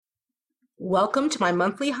Welcome to my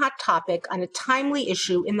monthly hot topic on a timely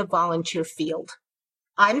issue in the volunteer field.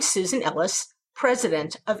 I'm Susan Ellis,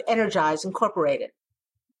 president of Energize Incorporated.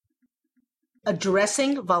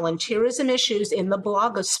 Addressing volunteerism issues in the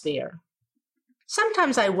blogosphere.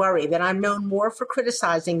 Sometimes I worry that I'm known more for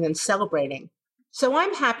criticizing than celebrating, so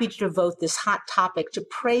I'm happy to devote this hot topic to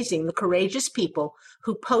praising the courageous people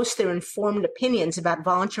who post their informed opinions about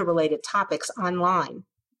volunteer-related topics online.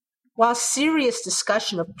 While serious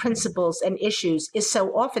discussion of principles and issues is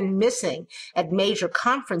so often missing at major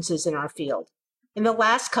conferences in our field, in the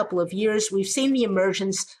last couple of years, we've seen the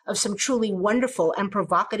emergence of some truly wonderful and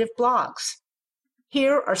provocative blogs.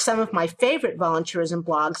 Here are some of my favorite volunteerism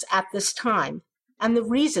blogs at this time, and the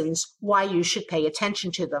reasons why you should pay attention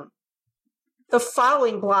to them. The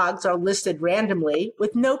following blogs are listed randomly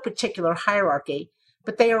with no particular hierarchy,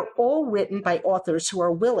 but they are all written by authors who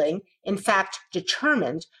are willing, in fact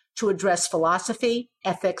determined, to address philosophy,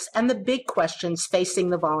 ethics, and the big questions facing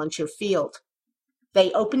the volunteer field.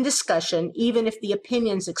 They open discussion even if the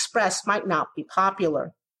opinions expressed might not be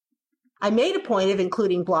popular. I made a point of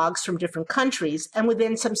including blogs from different countries and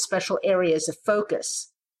within some special areas of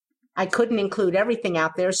focus. I couldn't include everything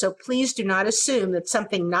out there, so please do not assume that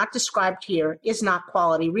something not described here is not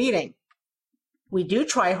quality reading. We do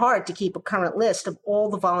try hard to keep a current list of all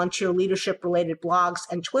the volunteer leadership-related blogs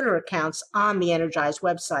and Twitter accounts on the Energize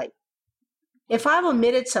website. If I've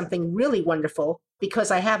omitted something really wonderful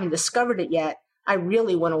because I haven't discovered it yet, I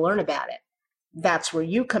really want to learn about it. That's where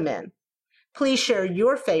you come in. Please share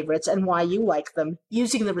your favorites and why you like them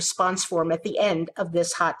using the response form at the end of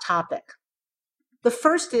this hot topic. The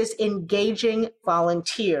first is engaging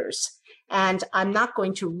volunteers. And I'm not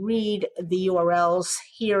going to read the URLs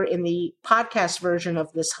here in the podcast version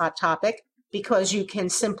of this hot topic because you can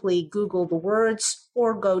simply Google the words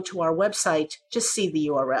or go to our website to see the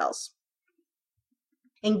URLs.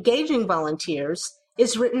 Engaging volunteers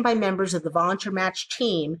is written by members of the Volunteer Match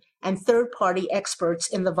team and third-party experts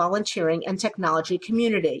in the volunteering and technology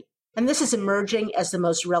community. And this is emerging as the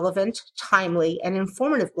most relevant, timely, and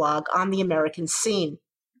informative blog on the American scene.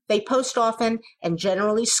 They post often and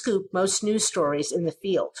generally scoop most news stories in the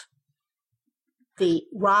field. The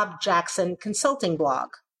Rob Jackson Consulting blog.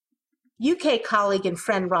 UK colleague and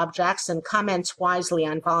friend Rob Jackson comments wisely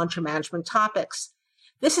on volunteer management topics.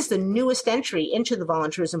 This is the newest entry into the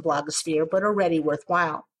volunteerism blogosphere, but already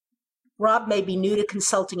worthwhile. Rob may be new to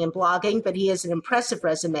consulting and blogging, but he has an impressive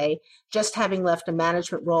resume, just having left a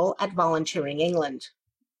management role at Volunteering England.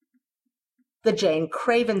 The Jane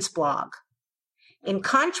Cravens blog. In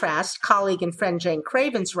contrast, colleague and friend Jane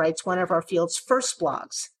Cravens writes one of our field's first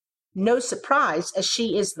blogs. No surprise, as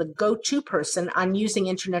she is the go-to person on using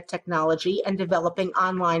internet technology and developing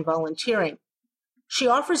online volunteering. She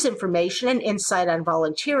offers information and insight on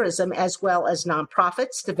volunteerism as well as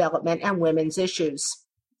nonprofits, development, and women's issues.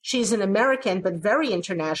 She's an American but very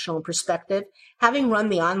international in perspective, having run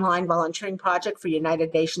the online volunteering project for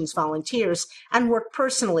United Nations volunteers and worked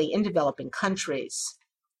personally in developing countries.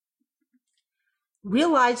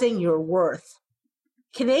 Realizing Your Worth.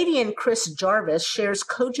 Canadian Chris Jarvis shares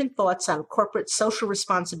cogent thoughts on corporate social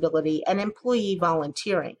responsibility and employee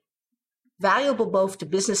volunteering, valuable both to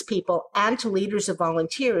business people and to leaders of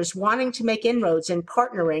volunteers wanting to make inroads in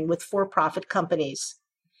partnering with for-profit companies.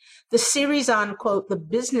 The series on, quote, the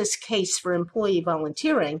business case for employee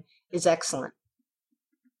volunteering is excellent.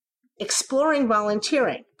 Exploring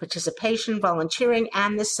Volunteering, Participation, Volunteering,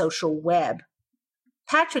 and the Social Web.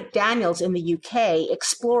 Patrick Daniels in the UK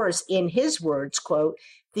explores, in his words, quote,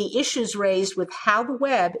 the issues raised with how the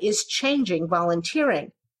web is changing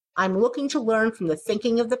volunteering. I'm looking to learn from the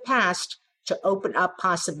thinking of the past to open up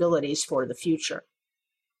possibilities for the future.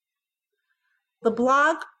 The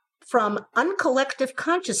blog from Uncollective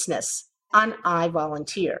Consciousness on I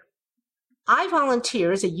Volunteer. I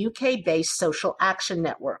Volunteer is a UK-based social action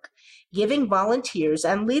network, giving volunteers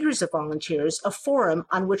and leaders of volunteers a forum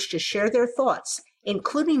on which to share their thoughts,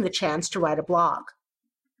 including the chance to write a blog.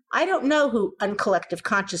 I don't know who Uncollective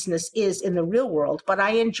Consciousness is in the real world, but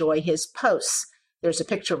I enjoy his posts. There's a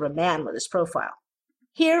picture of a man with his profile.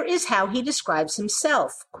 Here is how he describes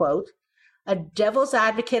himself, quote, a devil's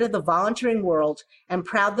advocate of the volunteering world and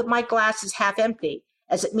proud that my glass is half empty,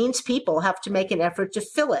 as it means people have to make an effort to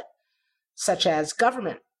fill it, such as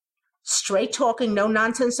government. Straight-talking,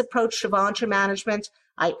 no-nonsense approach to volunteer management,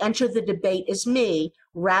 I enter the debate as me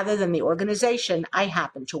rather than the organization I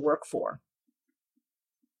happen to work for.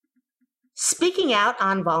 Speaking out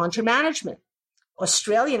on volunteer management.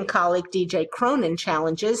 Australian colleague DJ Cronin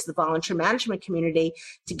challenges the volunteer management community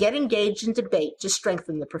to get engaged in debate to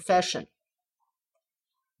strengthen the profession.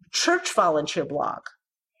 Church volunteer blog.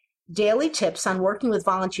 daily tips on working with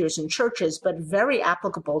volunteers in churches, but very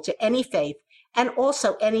applicable to any faith and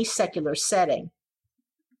also any secular setting.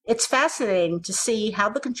 It's fascinating to see how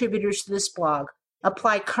the contributors to this blog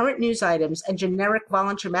apply current news items and generic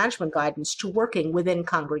volunteer management guidance to working within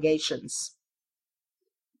congregations.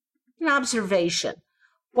 An observation.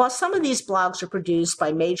 While some of these blogs are produced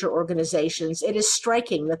by major organizations, it is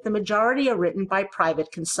striking that the majority are written by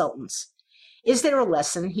private consultants. Is there a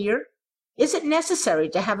lesson here? Is it necessary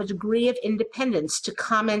to have a degree of independence to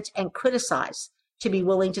comment and criticize, to be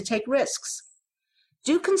willing to take risks?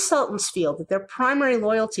 Do consultants feel that their primary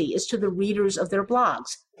loyalty is to the readers of their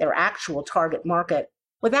blogs, their actual target market,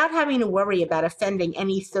 without having to worry about offending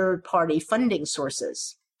any third-party funding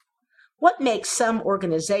sources? What makes some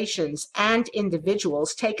organizations and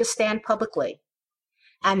individuals take a stand publicly?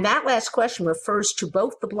 And that last question refers to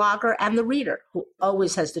both the blogger and the reader, who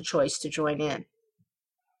always has the choice to join in.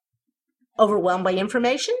 Overwhelmed by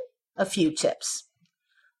information? A few tips.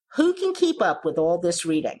 Who can keep up with all this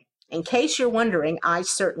reading? In case you're wondering, I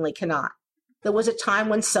certainly cannot. There was a time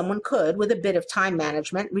when someone could, with a bit of time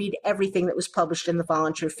management, read everything that was published in the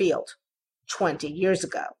volunteer field, 20 years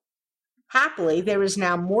ago. Happily, there is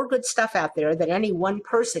now more good stuff out there than any one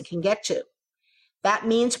person can get to. That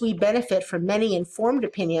means we benefit from many informed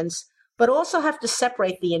opinions, but also have to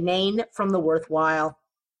separate the inane from the worthwhile.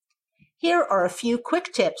 Here are a few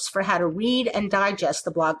quick tips for how to read and digest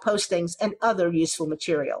the blog postings and other useful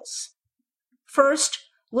materials. First,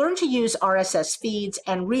 learn to use RSS feeds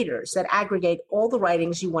and readers that aggregate all the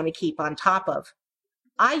writings you want to keep on top of.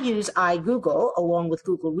 I use iGoogle along with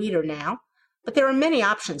Google Reader now, but there are many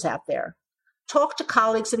options out there. Talk to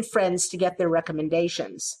colleagues and friends to get their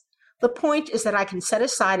recommendations. The point is that I can set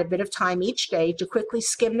aside a bit of time each day to quickly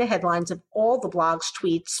skim the headlines of all the blogs,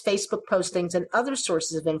 tweets, Facebook postings, and other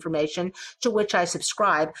sources of information to which I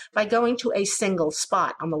subscribe by going to a single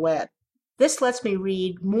spot on the web. This lets me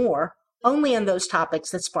read more only on those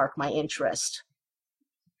topics that spark my interest.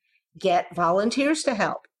 Get volunteers to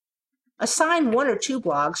help. Assign 1 or 2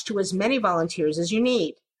 blogs to as many volunteers as you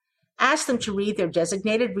need. Ask them to read their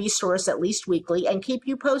designated resource at least weekly and keep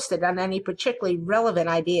you posted on any particularly relevant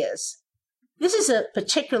ideas. This is a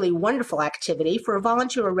particularly wonderful activity for a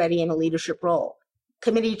volunteer already in a leadership role.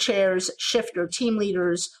 Committee chairs, shift or team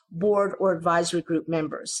leaders, board or advisory group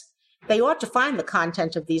members. They ought to find the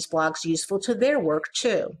content of these blogs useful to their work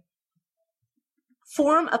too.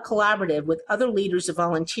 Form a collaborative with other leaders of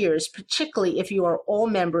volunteers, particularly if you are all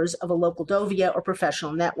members of a local Dovia or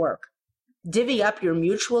professional network. Divvy up your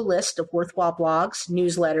mutual list of worthwhile blogs,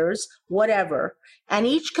 newsletters, whatever, and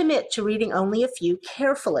each commit to reading only a few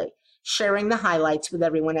carefully, sharing the highlights with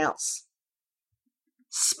everyone else.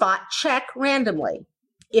 Spot check randomly.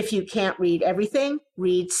 If you can't read everything,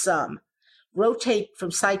 read some. Rotate from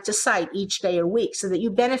site to site each day or week so that you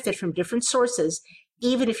benefit from different sources,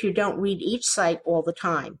 even if you don't read each site all the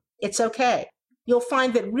time. It's okay. You'll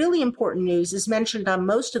find that really important news is mentioned on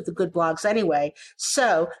most of the good blogs anyway,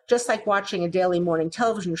 so just like watching a daily morning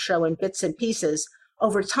television show in bits and pieces,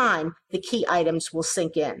 over time, the key items will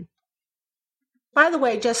sink in. By the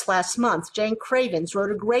way, just last month, Jane Cravens wrote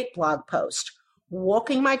a great blog post,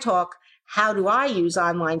 Walking My Talk, How Do I Use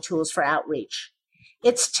Online Tools for Outreach?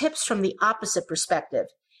 It's tips from the opposite perspective,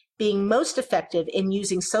 being most effective in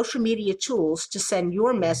using social media tools to send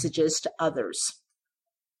your messages to others.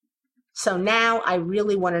 So now I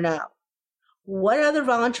really want to know, what other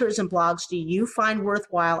volunteerism blogs do you find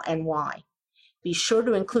worthwhile and why? Be sure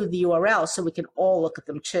to include the URL so we can all look at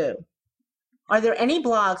them too. Are there any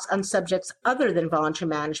blogs on subjects other than volunteer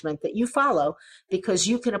management that you follow because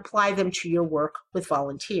you can apply them to your work with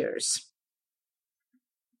volunteers?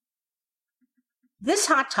 This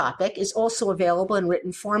hot topic is also available in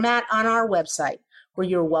written format on our website, where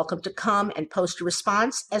you're welcome to come and post a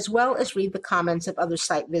response, as well as read the comments of other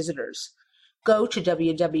site visitors. Go to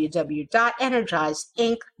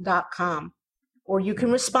www.energizeinc.com, or you can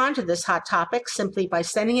respond to this hot topic simply by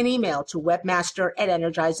sending an email to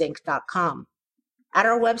webmaster@energizeinc.com. At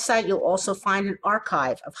our website, you'll also find an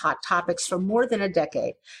archive of hot topics for more than a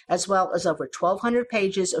decade, as well as over 1,200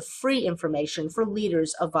 pages of free information for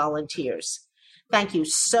leaders of volunteers. Thank you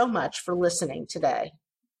so much for listening today.